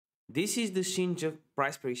This is the Shinja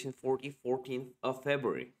price prediction for the 14th of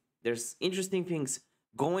February. There's interesting things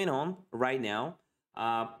going on right now.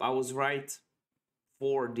 I was right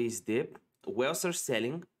for this dip. Whales are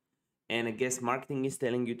selling, and I guess marketing is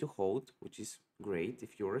telling you to hold, which is great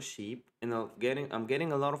if you're a sheep. And I'm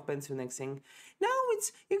getting a lot of pencil necks saying, no,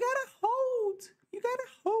 it's you gotta hold, you gotta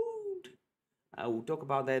hold. We'll talk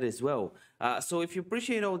about that as well. So if you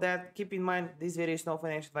appreciate all that, keep in mind this video is not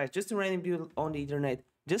financial advice, just a random dude on the internet,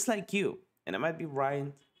 just like you. And I might be right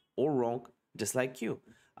or wrong, just like you.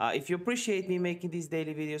 If you appreciate me making these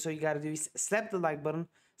daily videos, all you gotta do is slap the like button,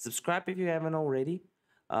 subscribe if you haven't already.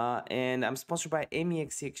 And I'm sponsored by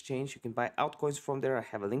MEXC Exchange. You can buy altcoins from there. I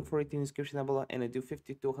have a link for it in the description down below. And I do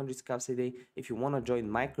 50 to 100 scalps a day. If you want to join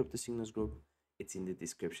my crypto signals group, it's in the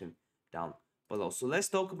description down below. So let's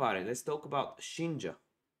talk about it. Let's talk about Shinja.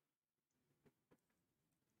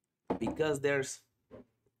 Because there's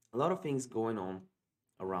a lot of things going on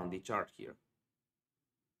around the chart here.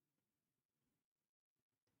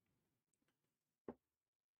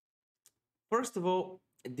 First of all,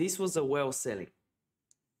 this was a whale selling,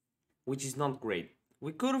 which is not great.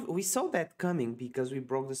 We saw that coming because we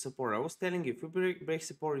broke the support. I was telling you, if we break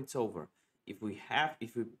support, it's over. If we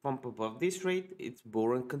pump above this rate, it's bull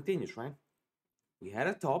run continues, right? We had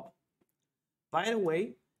a top. By the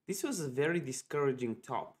way, this was a very discouraging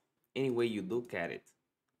top. Any way you look at it,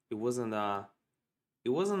 it wasn't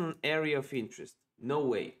an area of interest. No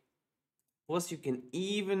way. Plus, you can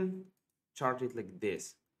even chart it like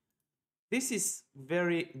this. This is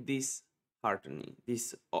very disheartening,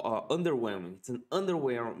 underwhelming. It's an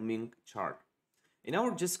underwhelming chart. And now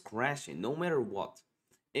we're just crashing no matter what.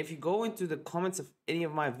 If you go into the comments of any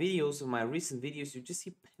of my videos, of my recent videos, you just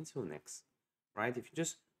see pencil necks, right? If you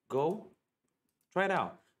just go, try it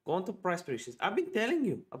out. Go on to price predictions. I've been telling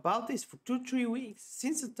you about this for 2-3 weeks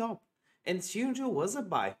since the top. And Shinja was a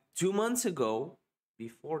buy 2 months ago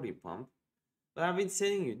before the pump. But I've been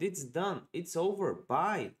telling you, it's done. It's over.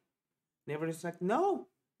 Buy. Never is like, no,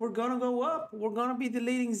 we're gonna go up. We're gonna be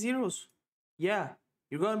deleting zeros. Yeah,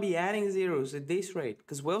 you're gonna be adding zeros at this rate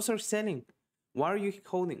because whales are selling. Why are you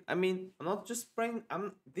holding? I mean, I'm not just spreading.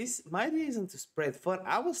 My idea isn't to spread fun.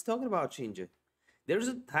 I was talking about Shinja. There's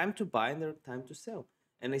a time to buy and there's a time to sell.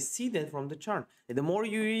 And I see that from the chart. And the more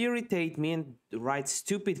you irritate me and write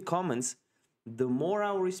stupid comments, the more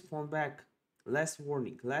I'll respond back. Last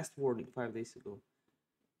warning 5 days ago.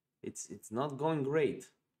 It's not going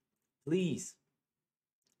great. Please,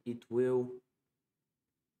 it will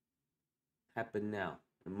happen now.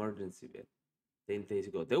 Emergency bid. 10 days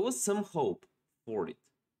ago. There was some hope for it.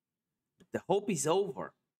 But the hope is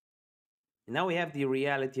over. And now we have the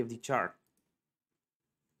reality of the chart.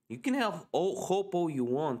 You can have hope all you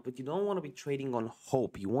want, but you don't want to be trading on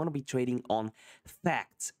hope. You want to be trading on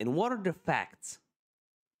facts. And what are the facts?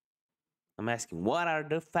 I'm asking, what are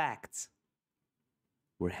the facts?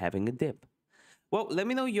 We're having a dip. Well, let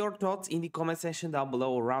me know your thoughts in the comment section down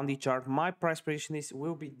below around the chart. My price prediction is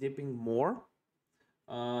we'll be dipping more.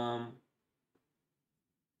 So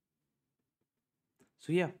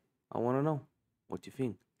yeah, I want to know what you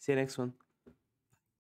think. See you next one.